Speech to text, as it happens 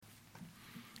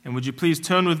And would you please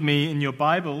turn with me in your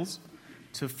Bibles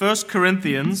to 1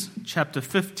 Corinthians chapter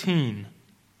 15.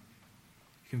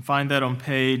 You can find that on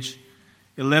page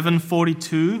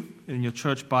 1142 in your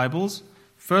church Bibles.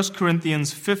 1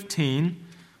 Corinthians 15.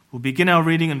 We'll begin our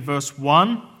reading in verse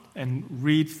 1 and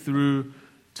read through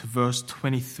to verse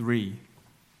 23.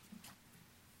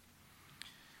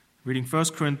 Reading 1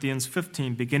 Corinthians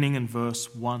 15, beginning in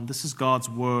verse 1. This is God's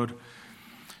word.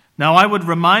 Now I would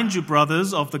remind you,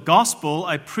 brothers, of the gospel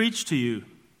I preached to you,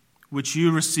 which you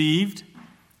received,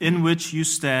 in which you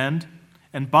stand,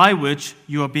 and by which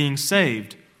you are being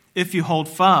saved, if you hold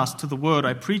fast to the word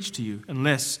I preached to you,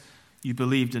 unless you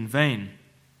believed in vain.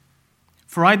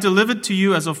 For I delivered to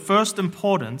you as of first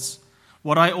importance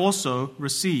what I also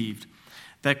received,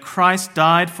 that Christ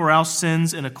died for our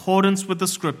sins in accordance with the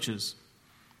Scriptures,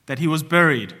 that he was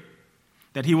buried,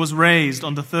 that he was raised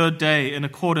on the third day in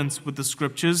accordance with the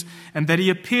Scriptures, and that he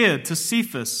appeared to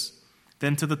Cephas,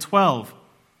 then to the 12.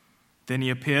 Then he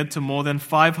appeared to more than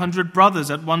 500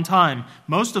 brothers at one time,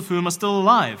 most of whom are still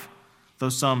alive, though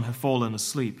some have fallen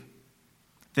asleep.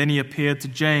 Then he appeared to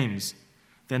James,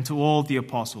 then to all the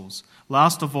apostles.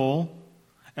 Last of all,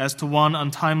 as to one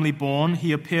untimely born,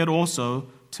 he appeared also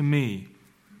to me.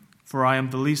 For I am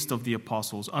the least of the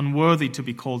apostles, unworthy to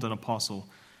be called an apostle,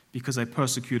 because I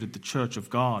persecuted the church of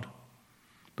God.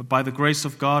 But by the grace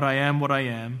of God I am what I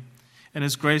am, and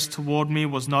his grace toward me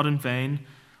was not in vain.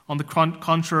 On the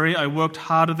contrary, I worked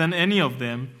harder than any of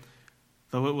them,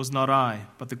 though it was not I,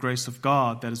 but the grace of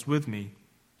God that is with me.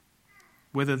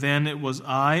 Whether then it was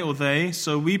I or they,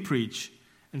 so we preach,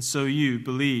 and so you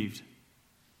believed.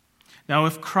 Now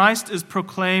if Christ is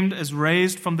proclaimed as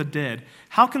raised from the dead,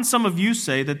 how can some of you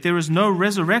say that there is no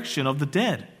resurrection of the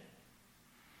dead?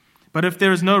 But if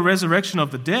there is no resurrection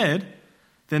of the dead,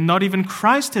 then not even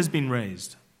Christ has been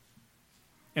raised.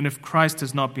 And if Christ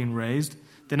has not been raised,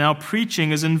 then our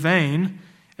preaching is in vain,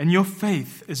 and your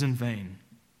faith is in vain.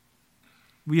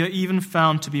 We are even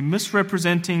found to be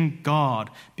misrepresenting God,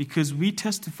 because we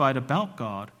testified about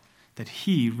God that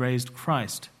he raised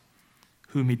Christ,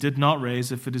 whom he did not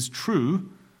raise, if it is true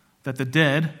that the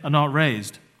dead are not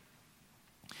raised.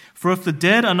 For if the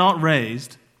dead are not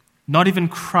raised, not even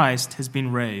Christ has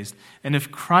been raised. And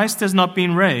if Christ has not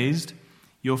been raised,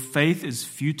 your faith is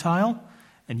futile,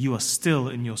 and you are still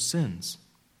in your sins.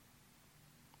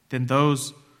 Then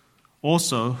those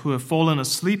also who have fallen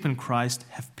asleep in Christ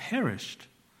have perished.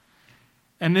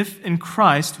 And if in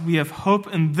Christ we have hope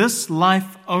in this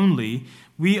life only,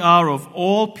 we are of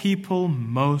all people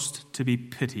most to be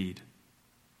pitied.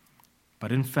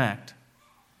 But in fact,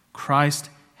 Christ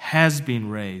has been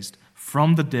raised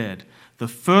from the dead, the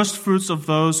firstfruits of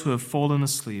those who have fallen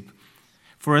asleep.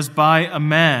 For as by a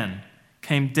man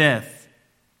came death,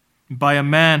 by a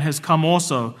man has come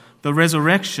also the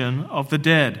resurrection of the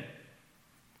dead.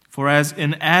 For as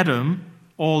in Adam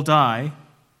all die,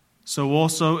 so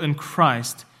also in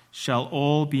Christ shall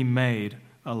all be made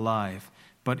alive,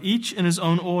 but each in his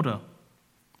own order.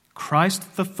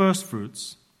 Christ the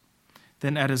firstfruits,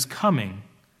 then at his coming,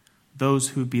 those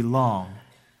who belong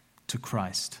to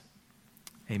Christ.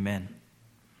 Amen.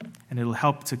 And it'll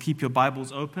help to keep your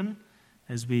Bibles open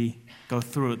as we go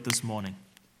through it this morning.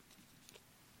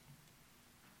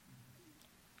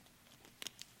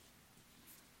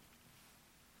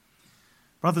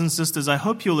 Brothers and sisters, I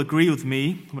hope you'll agree with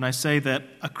me when I say that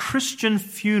a Christian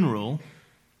funeral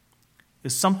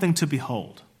is something to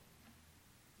behold.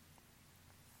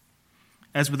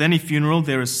 As with any funeral,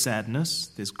 there is sadness,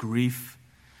 there's grief,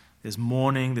 there's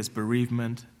mourning, there's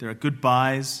bereavement, there are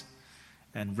goodbyes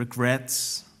and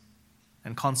regrets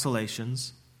and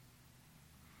consolations.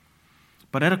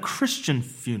 But at a Christian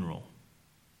funeral,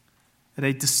 at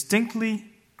a distinctly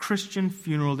Christian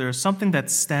funeral, there is something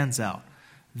that stands out.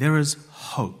 There is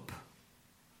hope.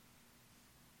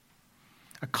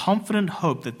 A confident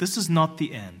hope that this is not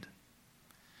the end,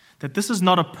 that this is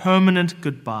not a permanent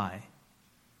goodbye,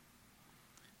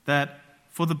 that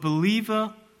for the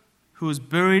believer who is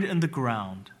buried in the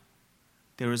ground,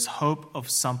 there is hope of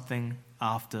something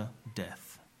after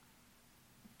death.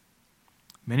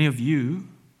 Many of you,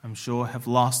 I'm sure, have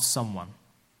lost someone.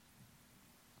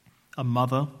 A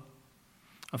mother,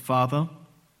 a father,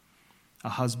 a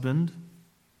husband,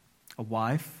 a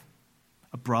wife,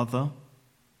 a brother,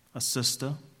 a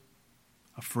sister,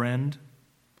 a friend,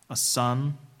 a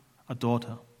son, a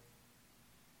daughter.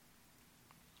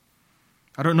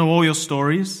 I don't know all your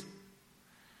stories,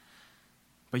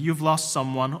 but you've lost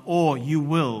someone, or you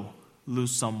will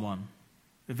lose someone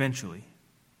eventually.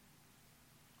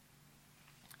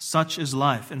 Such is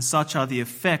life, and such are the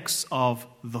effects of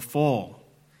the fall,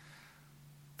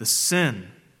 the sin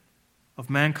of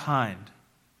mankind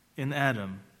in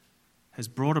Adam has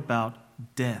brought about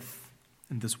death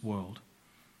in this world.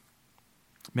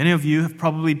 Many of you have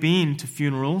probably been to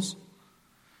funerals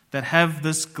that have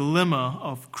this glimmer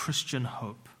of Christian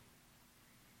hope.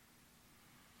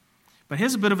 But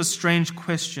here's a bit of a strange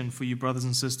question for you, brothers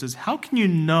and sisters. How can you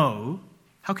know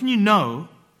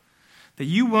that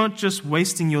you weren't just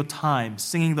wasting your time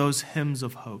singing those hymns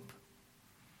of hope,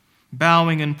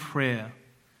 bowing in prayer?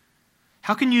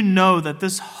 How can you know that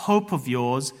this hope of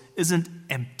yours isn't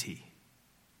empty?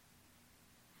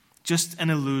 Just an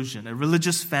illusion, a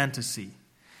religious fantasy,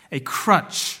 a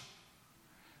crutch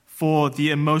for the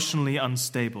emotionally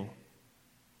unstable.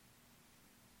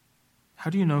 How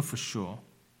do you know for sure?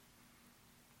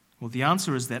 Well, the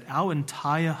answer is that our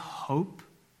entire hope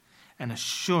and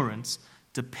assurance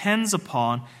depends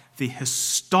upon the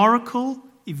historical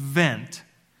event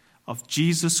of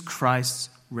Jesus Christ's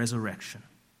resurrection.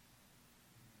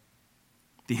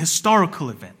 The historical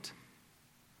event.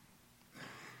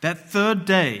 That third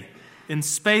day in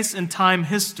space and time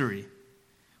history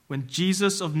when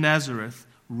Jesus of Nazareth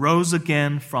rose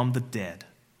again from the dead.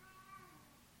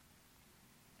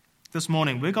 This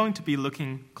morning, we're going to be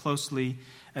looking closely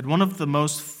at one of the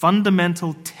most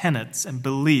fundamental tenets and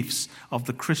beliefs of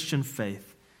the Christian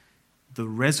faith, the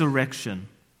resurrection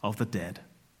of the dead.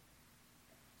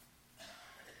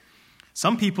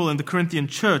 Some people in the Corinthian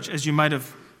church, as you might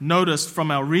have noticed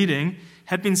from our reading,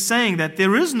 had been saying that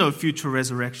there is no future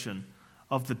resurrection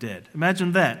of the dead.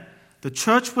 Imagine that. The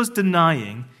church was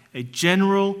denying a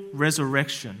general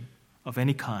resurrection of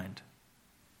any kind.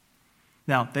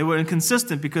 Now, they were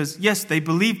inconsistent because, yes, they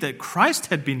believed that Christ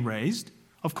had been raised.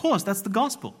 Of course, that's the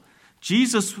gospel.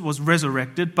 Jesus was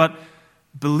resurrected, but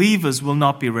believers will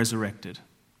not be resurrected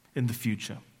in the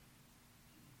future.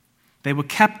 They were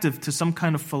captive to some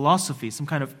kind of philosophy, some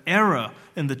kind of error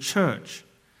in the church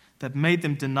that made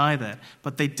them deny that.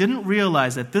 But they didn't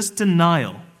realize that this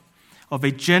denial of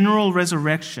a general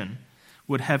resurrection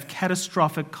would have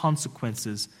catastrophic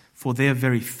consequences for their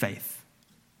very faith.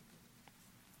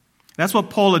 That's what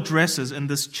Paul addresses in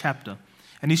this chapter.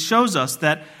 And he shows us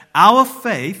that our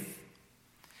faith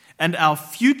and our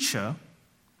future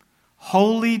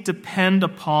wholly depend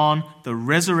upon the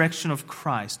resurrection of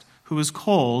Christ, who is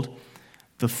called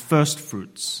the first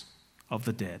fruits of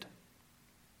the dead.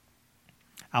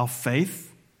 Our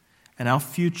faith and our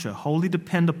future wholly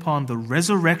depend upon the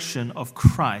resurrection of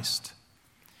Christ,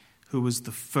 who was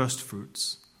the first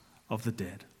fruits of the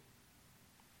dead.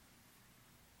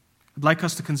 I'd like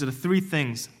us to consider three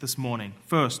things this morning.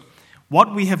 First,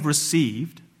 what we have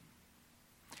received.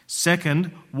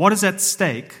 Second, what is at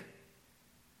stake.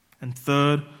 And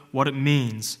third, what it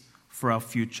means for our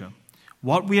future.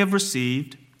 What we have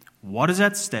received, what is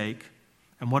at stake,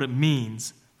 and what it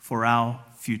means for our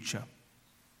future.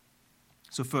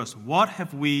 So first, what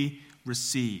have we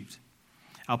received?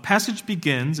 Our passage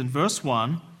begins in verse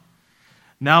 1.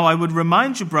 Now I would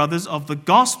remind you, brothers, of the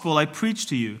gospel I preached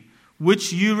to you,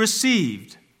 which you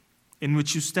received, in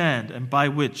which you stand, and by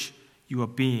which you are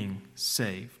being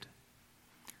saved.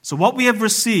 So what we have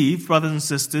received, brothers and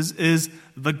sisters, is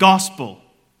the gospel,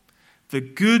 the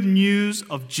good news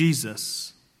of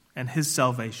Jesus and his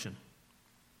salvation.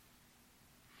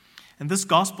 And this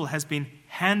gospel has been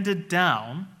handed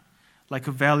down like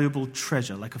a valuable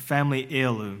treasure, like a family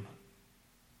heirloom.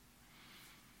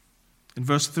 In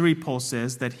verse 3, Paul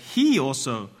says that he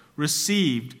also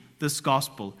received this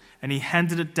gospel, and he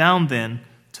handed it down then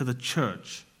to the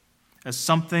church as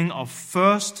something of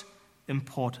first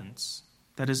importance,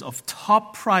 that is, of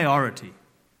top priority.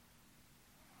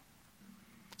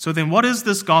 So then, what is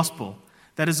this gospel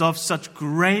that is of such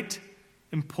great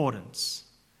importance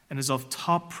and is of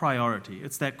top priority?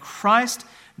 It's that Christ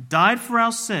died for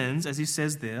our sins, as he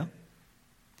says there,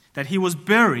 that he was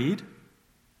buried,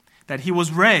 that he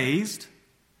was raised,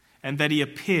 and that he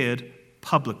appeared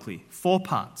publicly. 4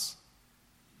 parts.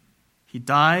 He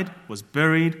died, was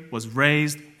buried, was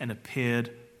raised, and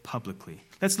appeared publicly.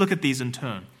 Let's look at these in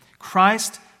turn.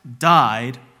 Christ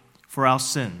died for our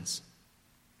sins.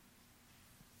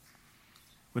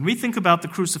 When we think about the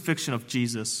crucifixion of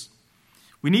Jesus,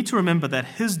 we need to remember that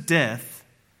his death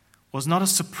was not a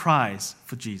surprise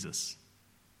for Jesus.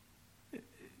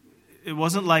 It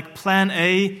wasn't like plan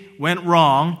A went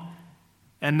wrong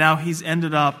and now he's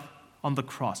ended up on the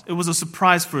cross. It was a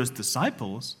surprise for his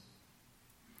disciples,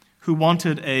 who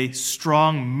wanted a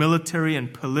strong military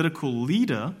and political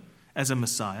leader as a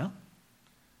Messiah.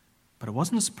 But it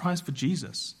wasn't a surprise for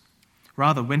Jesus.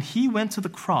 Rather, when he went to the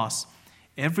cross,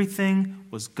 everything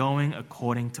was going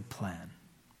according to plan.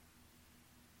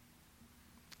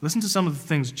 Listen to some of the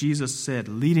things Jesus said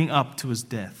leading up to his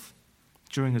death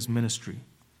during his ministry.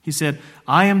 He said,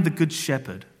 I am the good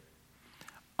shepherd.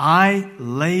 I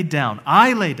lay down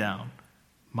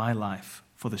my life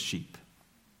for the sheep.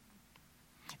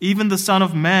 Even the Son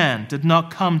of Man did not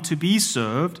come to be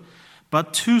served,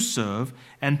 but to serve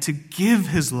and to give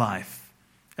his life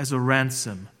as a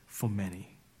ransom for many.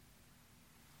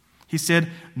 He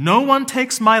said, no one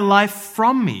takes my life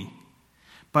from me,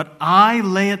 but I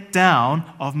lay it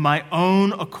down of my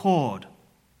own accord.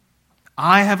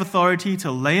 I have authority to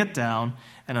lay it down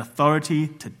and authority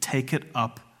to take it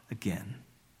up again.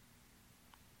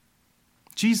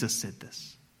 Jesus said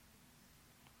this.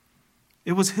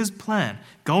 It was his plan.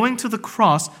 Going to the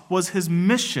cross was his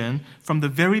mission from the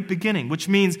very beginning, which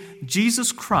means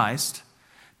Jesus Christ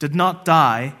did not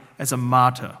die as a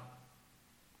martyr.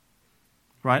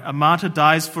 Right? A martyr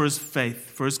dies for his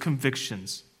faith, for his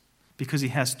convictions, because he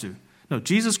has to. No,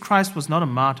 Jesus Christ was not a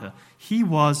martyr. He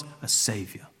was a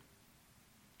savior,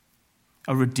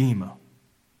 a redeemer,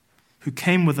 who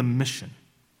came with a mission,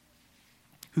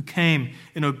 who came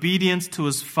in obedience to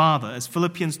his Father. As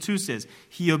Philippians 2 says,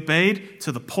 he obeyed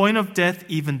to the point of death,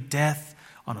 even death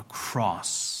on a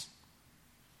cross.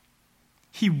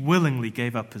 He willingly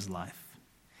gave up his life.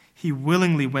 He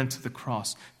willingly went to the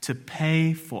cross to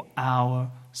pay for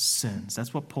our sins.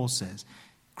 That's what Paul says.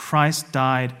 Christ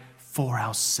died for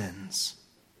our sins,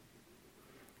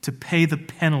 to pay the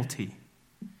penalty,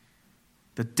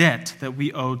 the debt that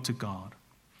we owed to God.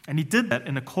 And he did that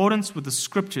in accordance with the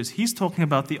scriptures. He's talking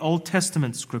about the Old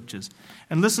Testament scriptures.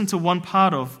 And listen to one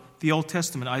part of the Old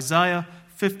Testament, Isaiah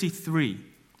 53,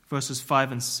 verses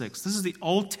 5 and 6. This is the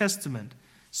Old Testament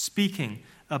speaking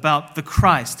about the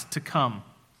Christ to come.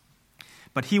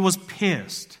 But he was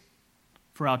pierced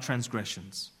for our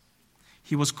transgressions.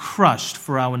 He was crushed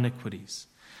for our iniquities.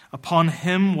 Upon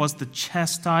him was the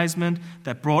chastisement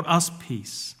that brought us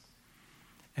peace.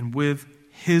 And with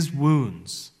his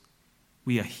wounds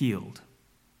we are healed.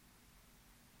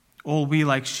 All we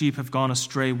like sheep have gone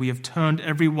astray. We have turned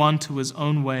every one to his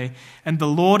own way. And the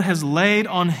Lord has laid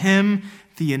on him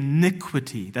the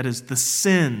iniquity, that is, the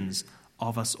sins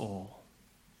of us all.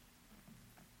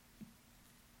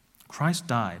 Christ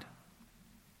died,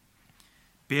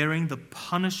 bearing the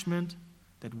punishment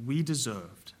that we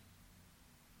deserved,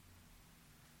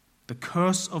 the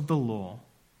curse of the law,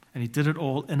 and he did it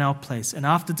all in our place. And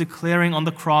after declaring on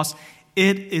the cross,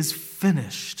 it is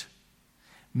finished,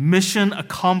 mission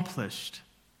accomplished,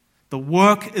 the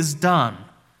work is done,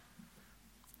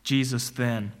 Jesus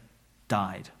then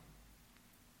died.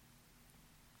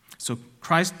 So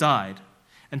Christ died,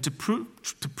 and to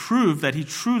prove that he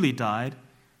truly died,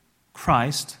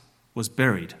 Christ was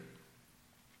buried.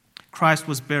 Christ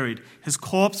was buried. His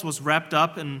corpse was wrapped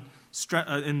up in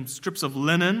strips of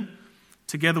linen,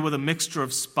 together with a mixture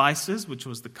of spices, which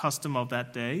was the custom of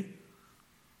that day.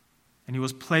 And he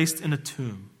was placed in a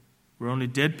tomb where only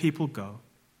dead people go.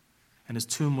 And his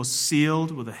tomb was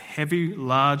sealed with a heavy,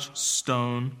 large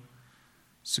stone,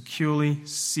 securely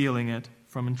sealing it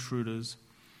from intruders.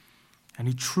 And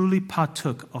he truly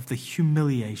partook of the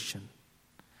humiliation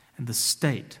and the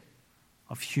state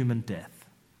of human death.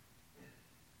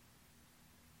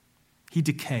 He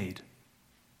decayed.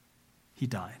 He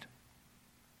died.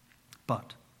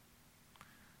 But,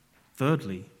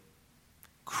 thirdly,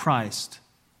 Christ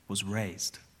was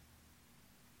raised.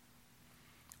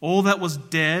 All that was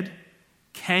dead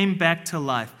came back to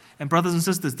life. And brothers and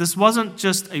sisters, this wasn't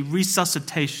just a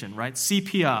resuscitation, right?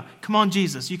 CPR. Come on,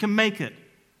 Jesus, you can make it.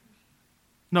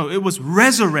 No, it was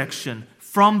resurrection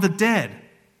from the dead.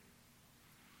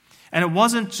 And it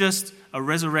wasn't just a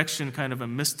resurrection, kind of a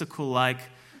mystical-like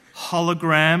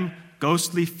hologram,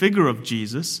 ghostly figure of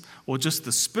Jesus, or just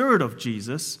the spirit of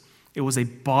Jesus. It was a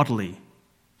bodily,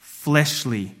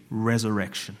 fleshly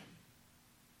resurrection.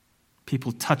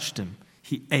 People touched him.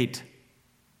 He ate.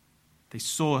 They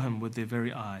saw him with their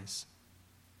very eyes.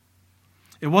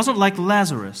 It wasn't like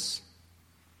Lazarus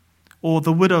or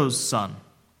the widow's son,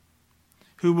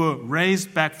 who were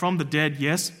raised back from the dead,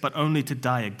 yes, but only to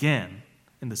die again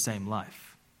in the same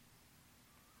life.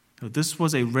 No, this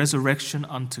was a resurrection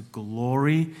unto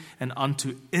glory and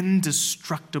unto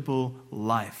indestructible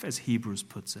life, as Hebrews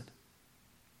puts it.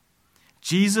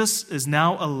 Jesus is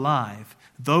now alive,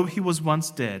 though he was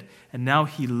once dead, and now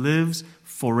he lives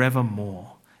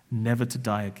forevermore, never to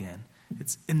die again.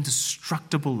 It's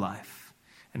indestructible life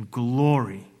and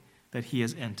glory that he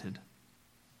has entered.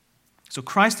 So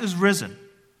Christ is risen.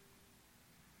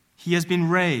 He has been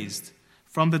raised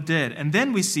from the dead. And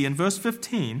then we see in verse 5,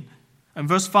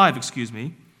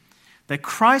 that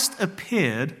Christ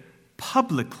appeared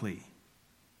publicly.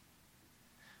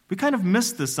 We kind of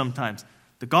miss this sometimes.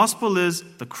 The gospel is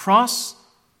the cross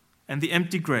and the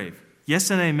empty grave. Yes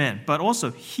and amen. But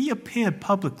also, he appeared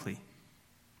publicly.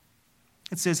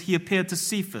 It says he appeared to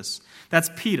Cephas. That's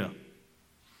Peter.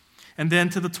 And then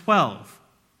to the 12.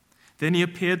 Then he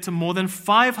appeared to more than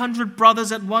 500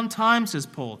 brothers at one time, says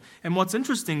Paul. And what's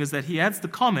interesting is that he adds the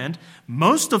comment,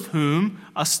 most of whom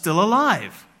are still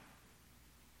alive.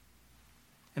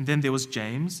 And then there was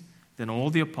James, then all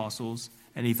the apostles,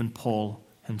 and even Paul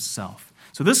himself.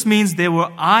 So this means there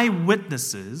were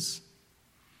eyewitnesses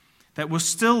that were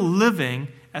still living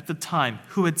at the time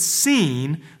who had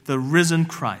seen the risen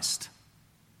Christ.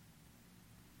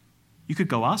 You could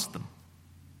go ask them.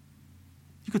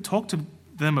 You could talk to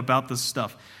them about this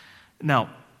stuff. Now,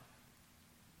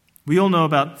 we all know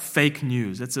about fake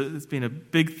news. It's been a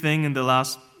big thing in the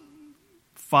last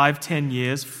 5-10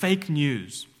 years. Fake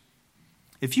news.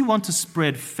 If you want to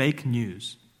spread fake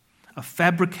news, a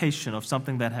fabrication of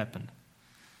something that happened,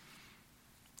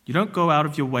 you don't go out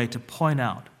of your way to point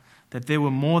out that there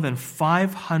were more than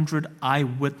 500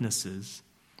 eyewitnesses,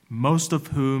 most of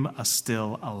whom are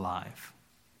still alive.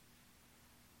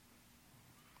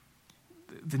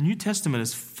 The New Testament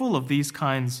is full of these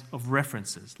kinds of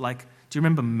references. Like, do you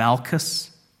remember Malchus?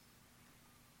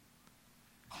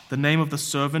 The name of the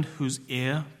servant whose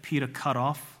ear Peter cut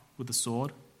off with the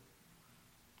sword,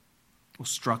 or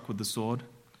struck with the sword.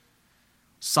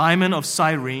 Simon of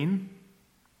Cyrene,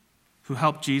 who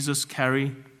helped Jesus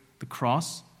carry the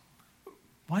cross.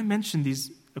 Why mention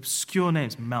these obscure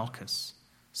names? Malchus,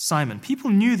 Simon. People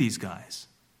knew these guys.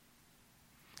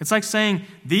 It's like saying,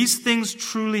 these things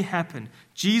truly happened.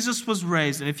 Jesus was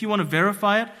raised, and if you want to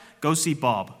verify it, go see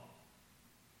Bob.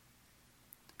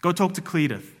 Go talk to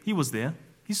Cletus. He was there.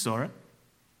 He saw it.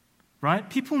 Right?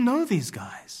 People know these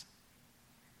guys.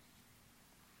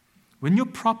 When you're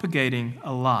propagating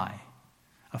a lie,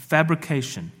 a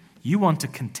fabrication, you want to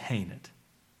contain it.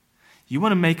 You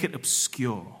want to make it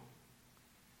obscure.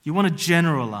 You want to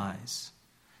generalize,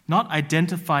 not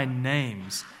identify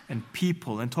names and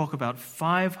people and talk about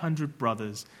 500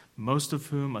 brothers, most of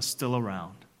whom are still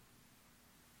around.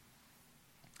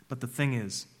 But the thing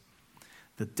is,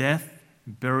 the death,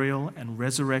 burial, and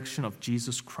resurrection of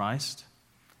Jesus Christ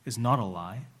is not a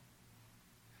lie.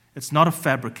 It's not a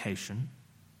fabrication.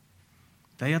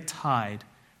 They are tied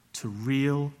to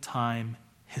real-time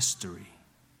history.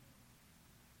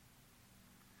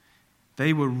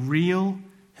 They were real,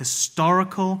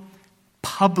 historical,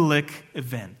 public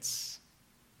events.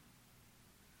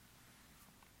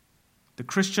 The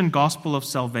Christian gospel of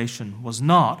salvation was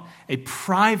not a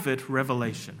private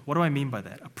revelation. What do I mean by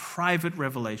that? A private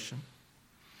revelation.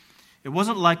 It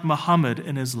wasn't like Muhammad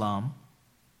in Islam.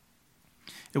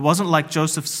 It wasn't like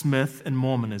Joseph Smith in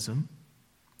Mormonism,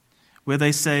 where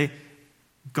they say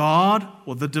God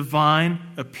or the divine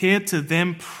appeared to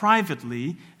them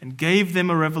privately and gave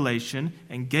them a revelation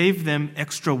and gave them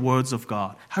extra words of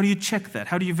God. How do you check that?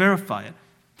 How do you verify it?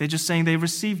 They're just saying they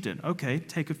received it. Okay,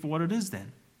 take it for what it is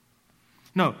then.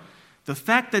 No, the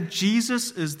fact that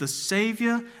Jesus is the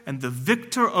Savior and the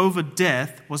victor over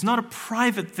death was not a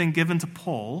private thing given to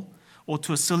Paul or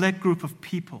to a select group of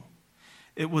people.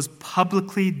 It was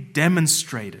publicly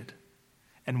demonstrated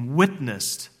and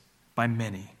witnessed by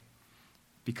many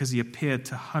because he appeared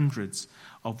to hundreds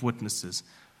of witnesses.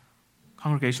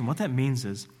 Congregation, what that means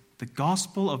is the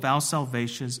gospel of our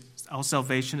salvation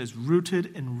is rooted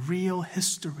in real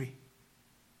history.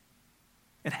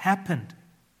 It happened.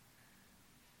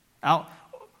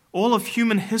 All of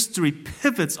human history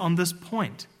pivots on this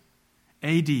point.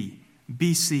 AD,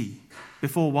 BC.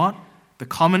 Before what? The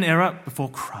common era before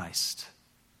Christ.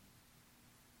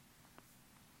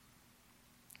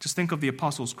 Just think of the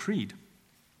Apostles' Creed.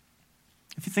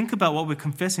 If you think about what we're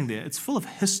confessing there, it's full of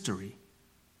history.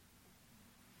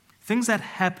 Things that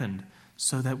happened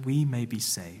so that we may be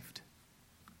saved.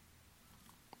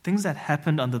 Things that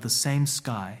happened under the same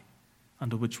sky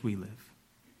under which we live.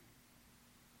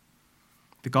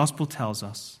 The gospel tells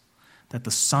us that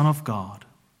the Son of God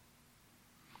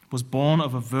was born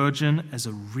of a virgin as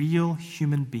a real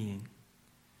human being,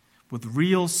 with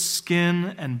real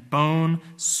skin and bone,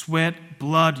 sweat,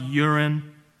 blood,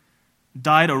 urine,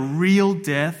 died a real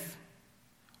death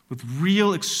with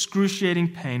real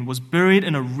excruciating pain, was buried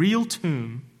in a real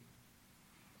tomb,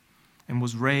 and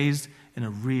was raised in a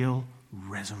real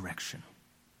resurrection.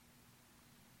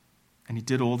 And he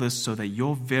did all this so that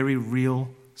your very real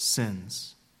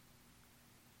sins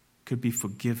could be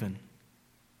forgiven.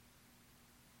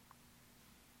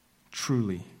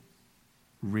 Truly,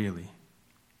 really.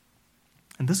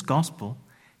 And this gospel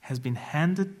has been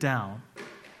handed down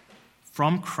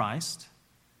from Christ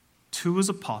to his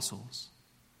apostles,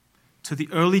 to the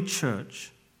early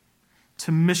church,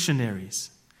 to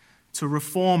missionaries, to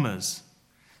reformers,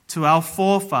 to our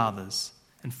forefathers,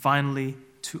 and finally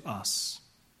to us.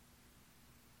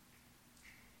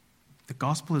 The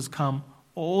gospel has come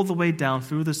all the way down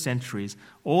through the centuries,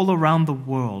 all around the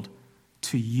world,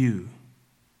 to you,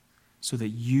 so that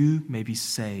you may be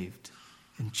saved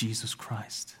in Jesus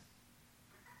Christ.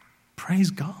 Praise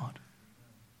God.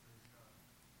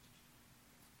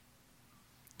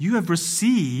 You have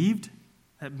received,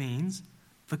 that means,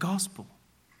 the gospel.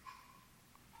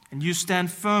 And you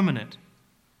stand firm in it,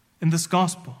 in this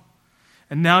gospel.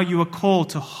 And now you are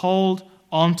called to hold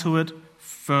onto it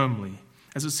firmly.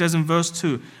 As it says in verse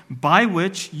 2, by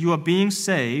which you are being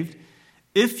saved,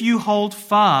 if you hold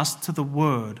fast to the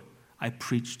word I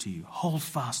preach to you. Hold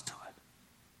fast to it.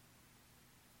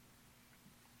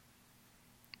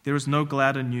 There is no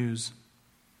gladder news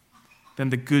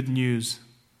than the good news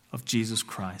of Jesus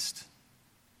Christ.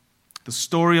 The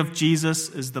story of Jesus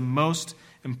is the most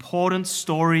important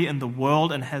story in the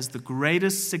world and has the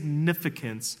greatest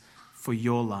significance for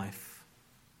your life.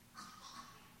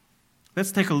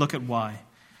 Let's take a look at why.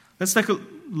 Let's take a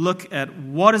look at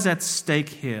what is at stake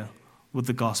here with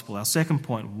the gospel. Our second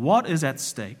point, what is at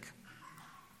stake?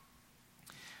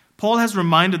 Paul has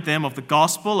reminded them of the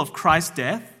gospel of Christ's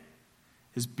death,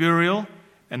 his burial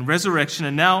and resurrection,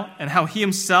 and how he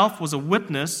himself was a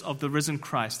witness of the risen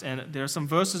Christ. And there are some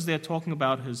verses there talking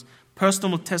about his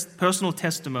personal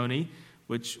testimony,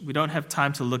 which we don't have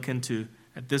time to look into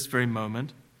at this very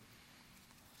moment.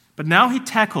 But now he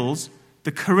tackles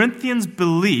the Corinthians'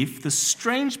 belief, the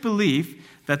strange belief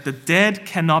that the dead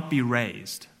cannot be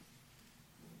raised.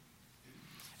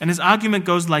 And his argument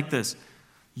goes like this.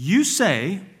 You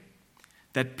say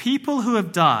that people who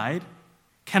have died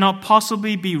cannot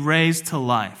possibly be raised to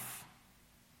life.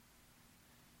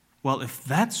 Well, if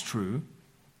that's true,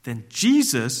 then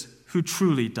Jesus, who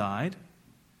truly died,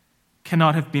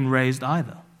 cannot have been raised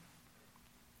either.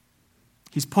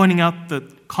 He's pointing out the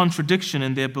contradiction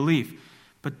in their belief.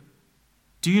 But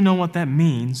do you know what that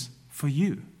means for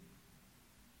you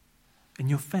and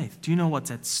your faith? Do you know what's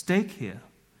at stake here?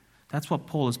 That's what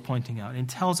Paul is pointing out. And he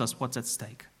tells us what's at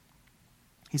stake.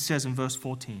 He says in verse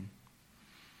 14,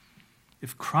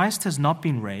 if Christ has not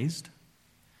been raised,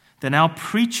 then our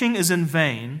preaching is in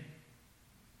vain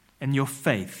and your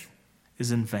faith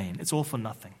is in vain. It's all for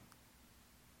nothing.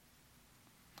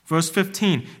 Verse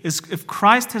 15, if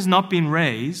Christ has not been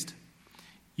raised,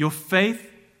 we are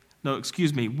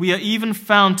even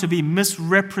found to be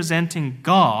misrepresenting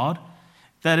God.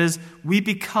 That is, we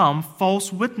become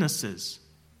false witnesses.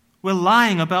 We're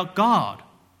lying about God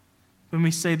when we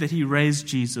say that he raised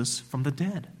Jesus from the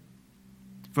dead.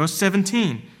 Verse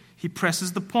 17, he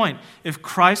presses the point. If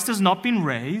Christ has not been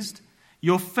raised,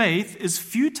 your faith is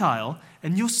futile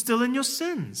and you're still in your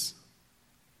sins.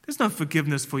 There's no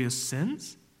forgiveness for your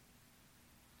sins.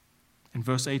 In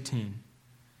verse 18,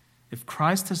 if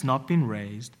Christ has not been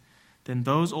raised, then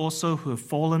those also who have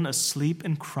fallen asleep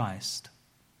in Christ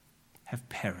have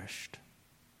perished.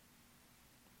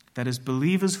 That is,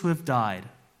 believers who have died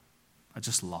are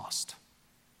just lost.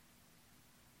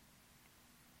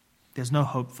 There's no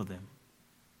hope for them.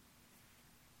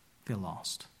 They're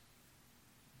lost.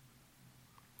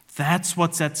 That's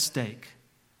what's at stake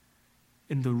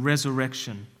in the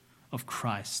resurrection of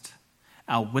Christ.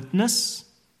 Our witness,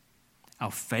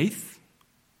 our faith,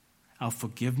 our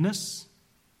forgiveness,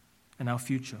 and our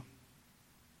future.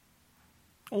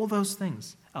 All those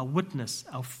things, our witness,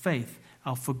 our faith,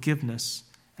 our forgiveness,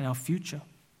 and our future.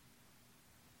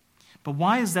 But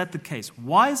why is that the case?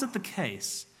 Why is it the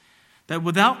case that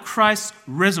without Christ's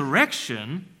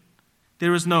resurrection,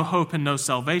 there is no hope and no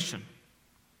salvation?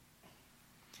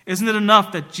 Isn't it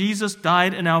enough that Jesus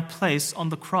died in our place on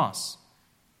the cross?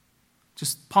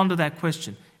 Just ponder that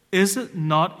question. Is it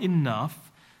not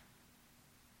enough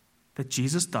that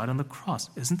Jesus died on the cross?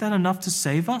 Isn't that enough to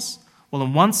save us? Well,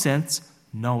 in one sense,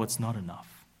 no, it's not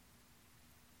enough.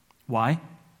 Why?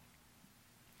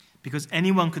 Because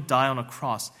anyone could die on a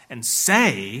cross and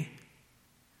say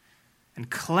and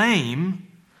claim,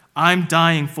 I'm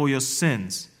dying for your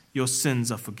sins. Your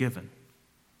sins are forgiven.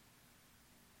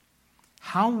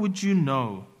 How would you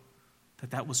know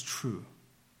that that was true?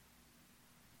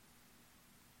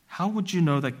 How would you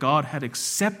know that God had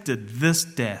accepted this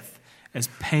death as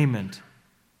payment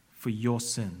for your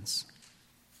sins?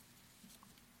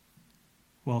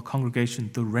 Well, congregation,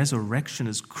 the resurrection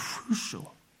is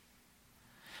crucial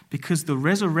because the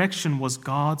resurrection was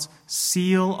God's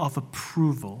seal of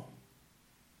approval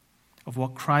of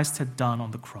what Christ had done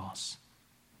on the cross.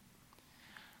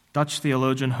 Dutch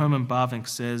theologian Herman Bavinck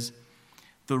says,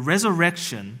 the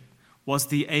resurrection was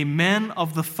the amen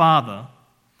of the Father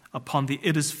upon the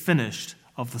it is finished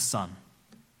of the Son.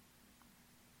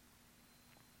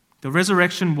 The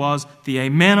resurrection was the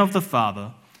amen of the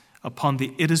Father upon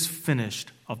the it is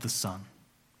finished of the Son.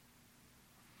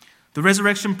 The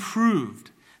resurrection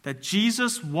proved that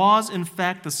Jesus was in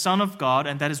fact the Son of God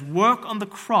and that his work on the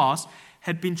cross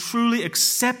had been truly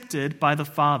accepted by the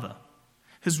Father.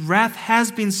 His wrath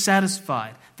has been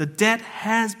satisfied. The debt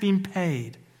has been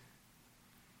paid.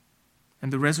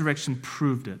 And the resurrection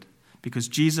proved it because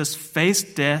Jesus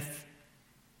faced death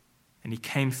and he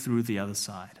came through the other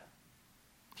side.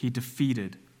 He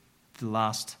defeated the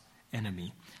last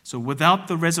enemy. So without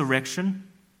the resurrection,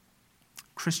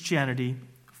 Christianity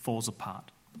falls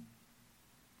apart.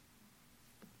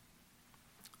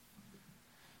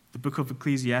 The book of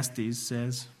Ecclesiastes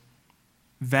says,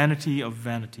 "Vanity of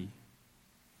vanity,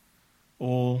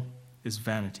 all is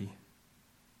vanity."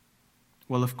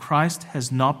 Well, if Christ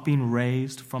has not been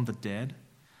raised from the dead,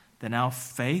 then our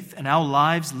faith and our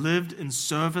lives lived in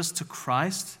service to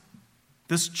Christ,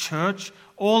 this church,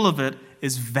 all of it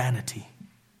is vanity.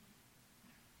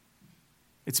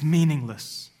 It's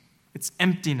meaningless. It's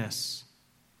emptiness.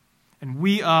 And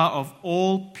we are of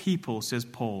all people, says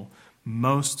Paul,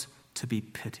 most to be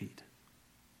pitied.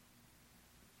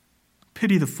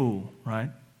 Pity the fool,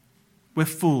 right? We're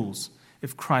fools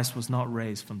if Christ was not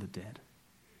raised from the dead.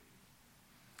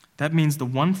 That means the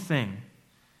one thing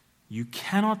you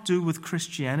cannot do with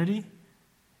Christianity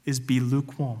is be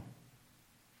lukewarm,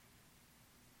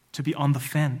 to be on the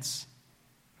fence.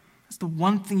 That's the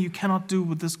one thing you cannot do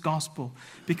with this gospel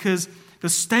because the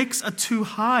stakes are too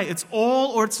high. It's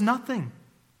all or it's nothing.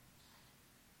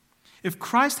 If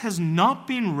Christ has not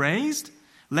been raised,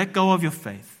 let go of your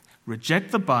faith.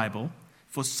 Reject the Bible,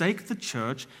 forsake the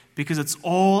church, because it's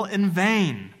all in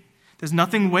vain. There's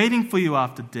nothing waiting for you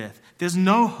after death. There's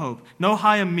no hope, no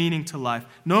higher meaning to life,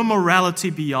 no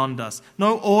morality beyond us,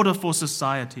 no order for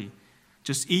society.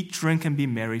 Just eat, drink, and be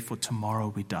merry, for tomorrow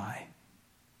we die.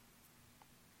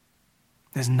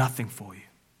 There's nothing for you.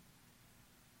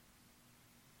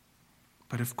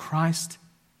 But if Christ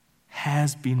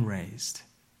has been raised,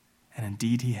 and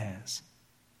indeed he has,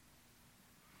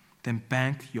 then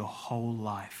bank your whole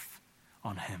life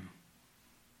on him.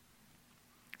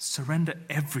 Surrender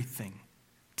everything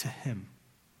to him.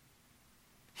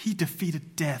 He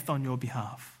defeated death on your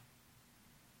behalf.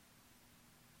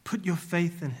 Put your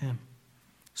faith in him.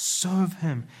 Serve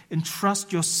him.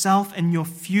 Entrust yourself and your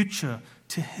future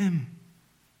to him.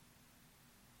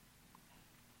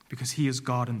 Because he is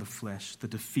God in the flesh, the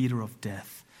defeater of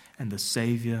death and the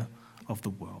Savior of the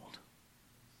world.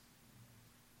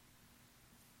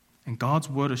 And God's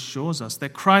word assures us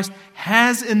that Christ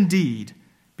has indeed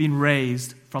been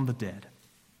raised from the dead.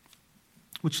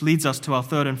 Which leads us to our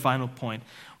third and final point,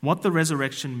 what the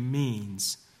resurrection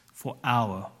means for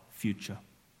our future.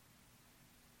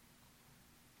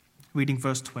 Reading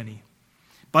verse 20.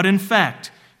 But in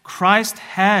fact, Christ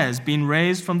has been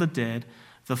raised from the dead,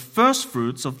 the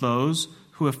firstfruits of those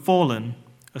who have fallen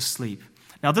asleep.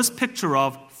 Now, this picture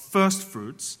of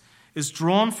firstfruits is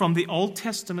drawn from the Old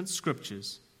Testament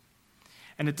scriptures,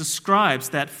 and it describes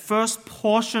that first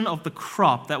portion of the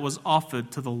crop that was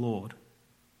offered to the Lord.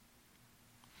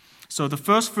 So the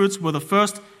firstfruits were the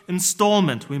first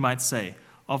installment, we might say,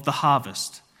 of the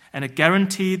harvest, and it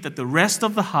guaranteed that the rest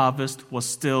of the harvest was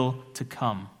still to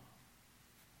come.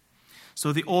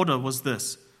 So the order was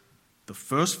this: the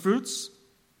firstfruits,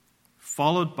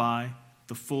 followed by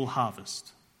the full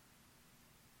harvest.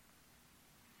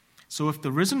 So if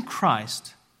the risen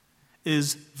Christ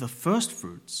is the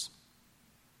firstfruits,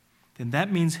 then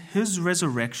that means his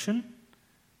resurrection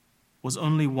was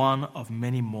only one of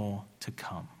many more to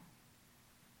come.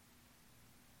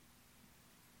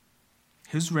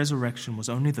 His resurrection was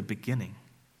only the beginning.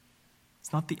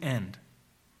 It's not the end.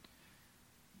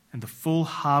 And the full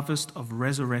harvest of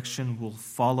resurrection will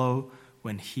follow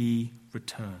when he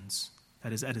returns.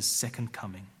 That is, at his second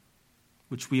coming,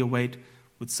 which we await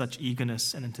with such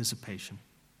eagerness and anticipation.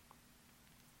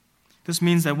 This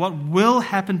means that what will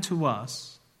happen to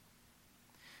us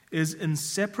is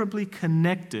inseparably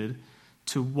connected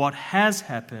to what has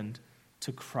happened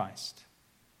to Christ.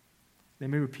 Let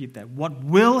me repeat that. What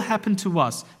will happen to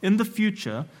us in the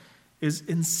future is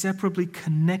inseparably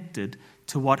connected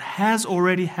to what has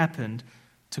already happened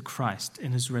to Christ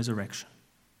in his resurrection.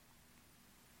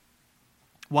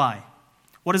 Why?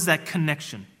 What is that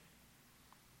connection?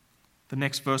 The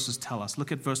next verses tell us.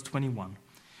 Look at verse 21.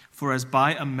 For as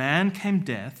by a man came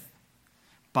death,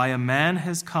 by a man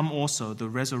has come also the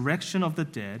resurrection of the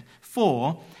dead.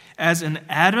 For as in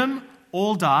Adam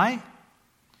all die,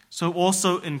 so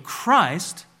also in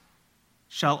Christ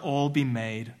shall all be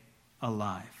made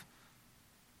alive.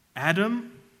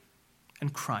 Adam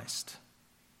and Christ.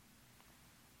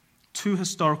 Two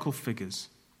historical figures.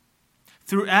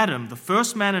 Through Adam, the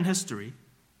first man in history,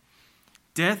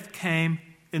 death came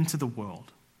into the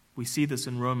world. We see this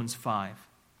in Romans 5.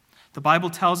 The Bible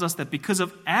tells us that because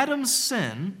of Adam's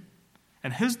sin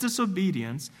and his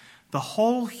disobedience, the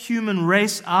whole human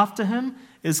race after him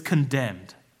is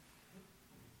condemned.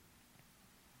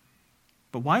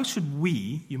 But why should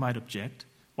we, you might object,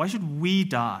 why should we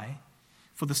die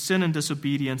for the sin and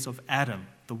disobedience of Adam,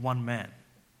 the one man?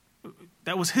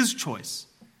 That was his choice.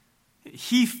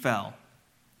 He fell.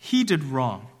 He did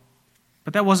wrong.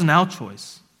 But that wasn't our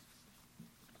choice.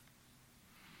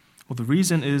 Well, the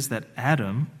reason is that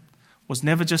Adam was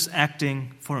never just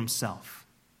acting for himself.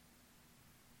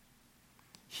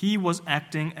 He was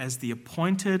acting as the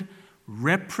appointed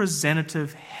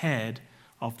representative head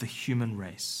of the human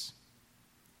race.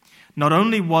 Not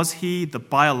only was he the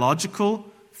biological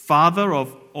father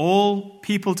of all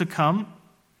people to come,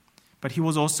 but he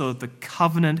was also the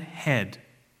covenant head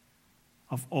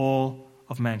of all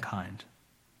of mankind.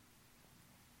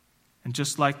 And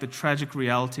just like the tragic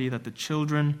reality that the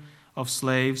children of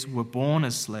slaves were born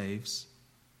as slaves,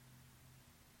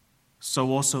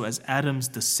 so also as Adam's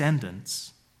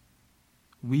descendants,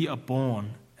 we are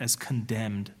born as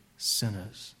condemned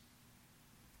sinners.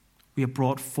 We are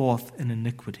brought forth in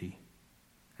iniquity,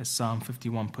 as Psalm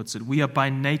 51 puts it. We are by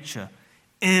nature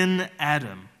in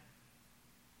Adam,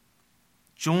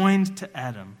 joined to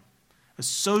Adam,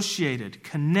 associated,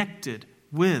 connected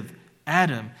with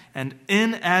Adam. And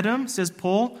in Adam, says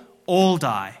Paul, all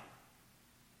die.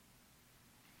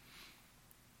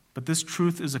 But this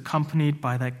truth is accompanied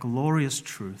by that glorious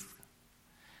truth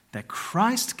that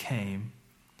Christ came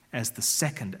as the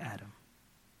second Adam.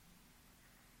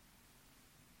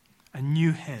 A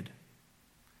new head,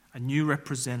 a new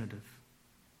representative.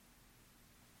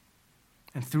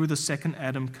 And through the second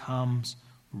Adam comes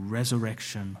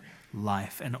resurrection,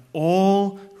 life. And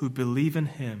all who believe in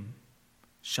him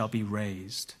shall be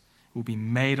raised, will be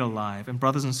made alive. And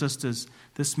brothers and sisters,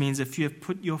 this means if you have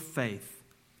put your faith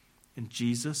in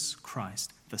Jesus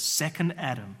Christ, the second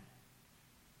Adam,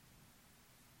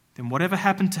 then whatever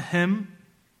happened to him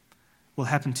will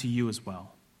happen to you as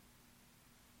well.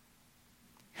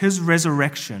 His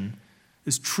resurrection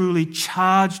is truly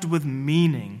charged with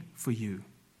meaning for you.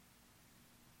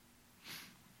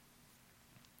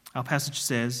 Our passage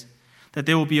says that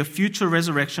there will be a future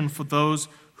resurrection for those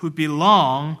who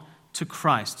belong to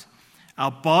Christ.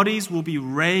 Our bodies will be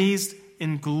raised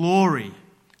in glory,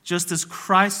 just as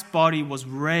Christ's body was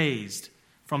raised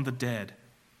from the dead.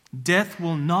 Death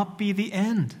will not be the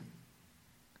end.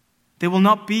 There will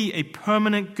not be a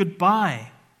permanent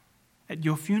goodbye at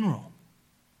your funeral.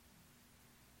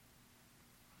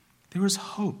 There is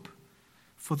hope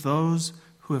for those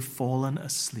who have fallen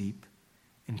asleep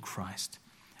in Christ.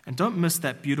 And don't miss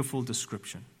that beautiful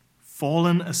description.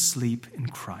 Fallen asleep in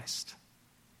Christ.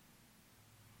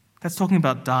 That's talking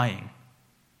about dying.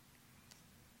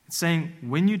 It's saying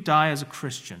when you die as a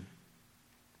Christian,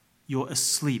 you're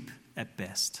asleep at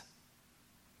best.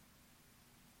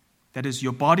 That is,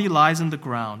 your body lies in the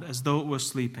ground as though it were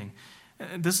sleeping.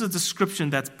 This is a description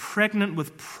that's pregnant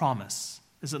with promise,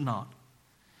 is it not?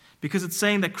 Because it's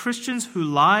saying that Christians who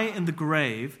lie in the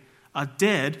grave are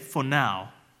dead for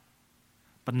now,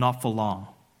 but not for long.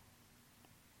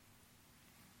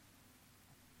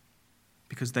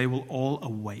 Because they will all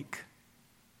awake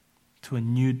to a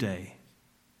new day,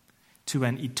 to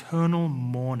an eternal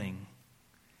morning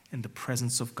in the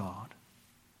presence of God,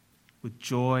 with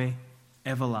joy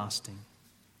everlasting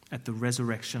at the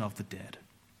resurrection of the dead.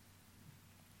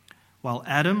 While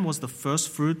Adam was the first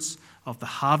fruits of the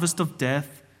harvest of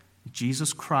death,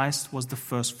 Jesus Christ was the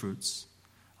first fruits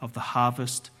of the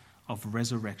harvest of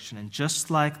resurrection. And just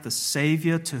like the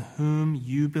Savior to whom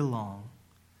you belong,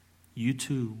 you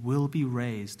too will be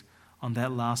raised on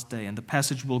that last day. And the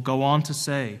passage will go on to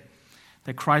say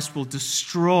that Christ will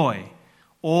destroy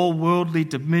all worldly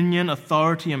dominion,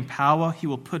 authority, and power. He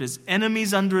will put his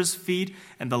enemies under his feet,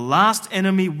 and the last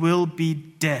enemy will be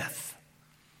death.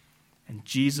 And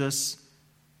Jesus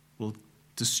will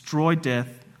destroy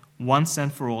death once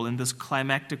and for all in this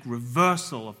climactic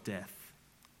reversal of death.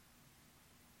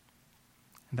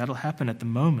 And that'll happen at the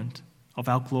moment of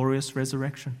our glorious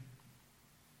resurrection.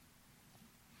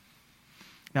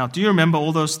 Now, do you remember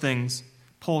all those things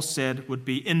Paul said would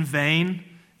be in vain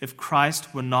if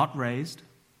Christ were not raised?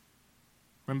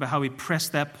 Remember how we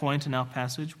pressed that point in our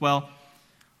passage? Well,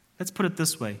 let's put it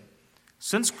this way.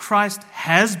 Since Christ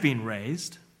has been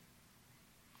raised,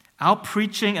 our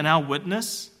preaching and our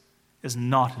witness is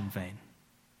not in vain.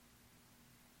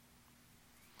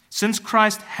 Since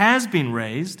Christ has been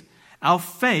raised, our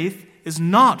faith is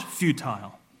not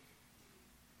futile.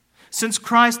 Since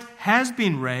Christ has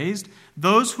been raised,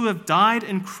 those who have died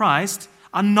in Christ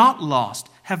are not lost,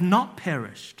 have not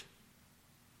perished.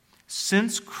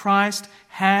 since Christ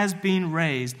has been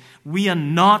raised, we are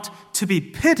not to be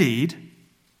pitied,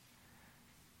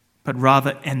 but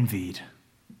rather envied.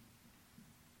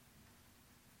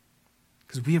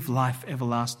 Because we have life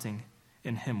everlasting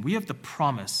in him. We have the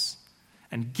promise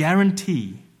and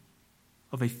guarantee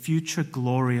of a future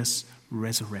glorious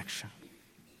resurrection.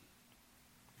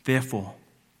 Therefore,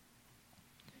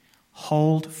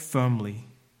 hold firmly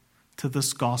to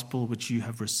this gospel which you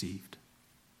have received.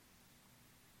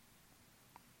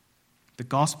 The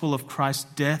gospel of Christ's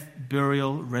death,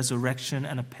 burial, resurrection,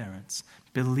 and appearance.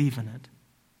 Believe in it.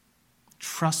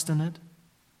 Trust in it.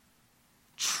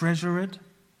 Treasure it.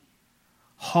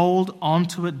 Hold on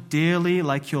to it dearly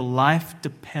like your life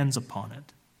depends upon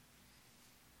it.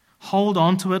 Hold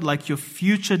on to it like your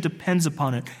future depends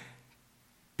upon it,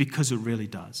 because it really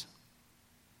does.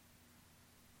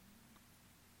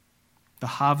 The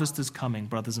harvest is coming,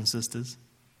 brothers and sisters.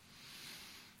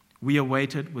 We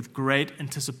await it with great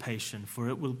anticipation, for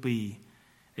it will be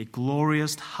a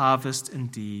glorious harvest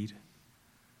indeed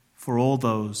for all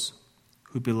those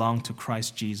who belong to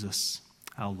Christ Jesus,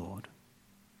 our Lord.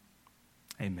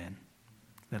 Amen.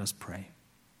 Let us pray.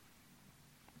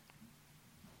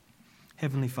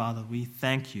 Heavenly Father, we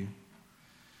thank you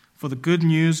for the good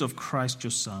news of Christ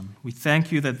your Son. We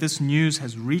thank you that this news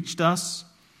has reached us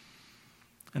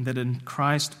and that in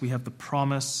Christ we have the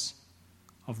promise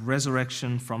of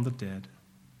resurrection from the dead.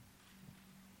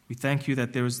 We thank you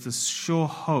that there is this sure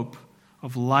hope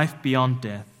of life beyond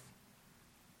death.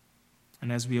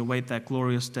 And as we await that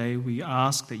glorious day, we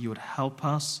ask that you would help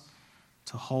us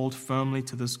to hold firmly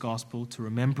to this gospel, to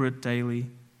remember it daily,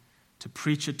 to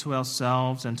preach it to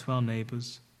ourselves and to our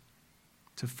neighbors,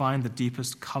 to find the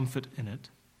deepest comfort in it.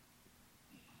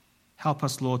 Help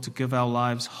us, Lord, to give our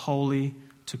lives wholly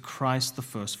to Christ the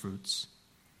firstfruits.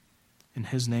 In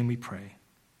his name we pray.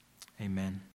 Amen.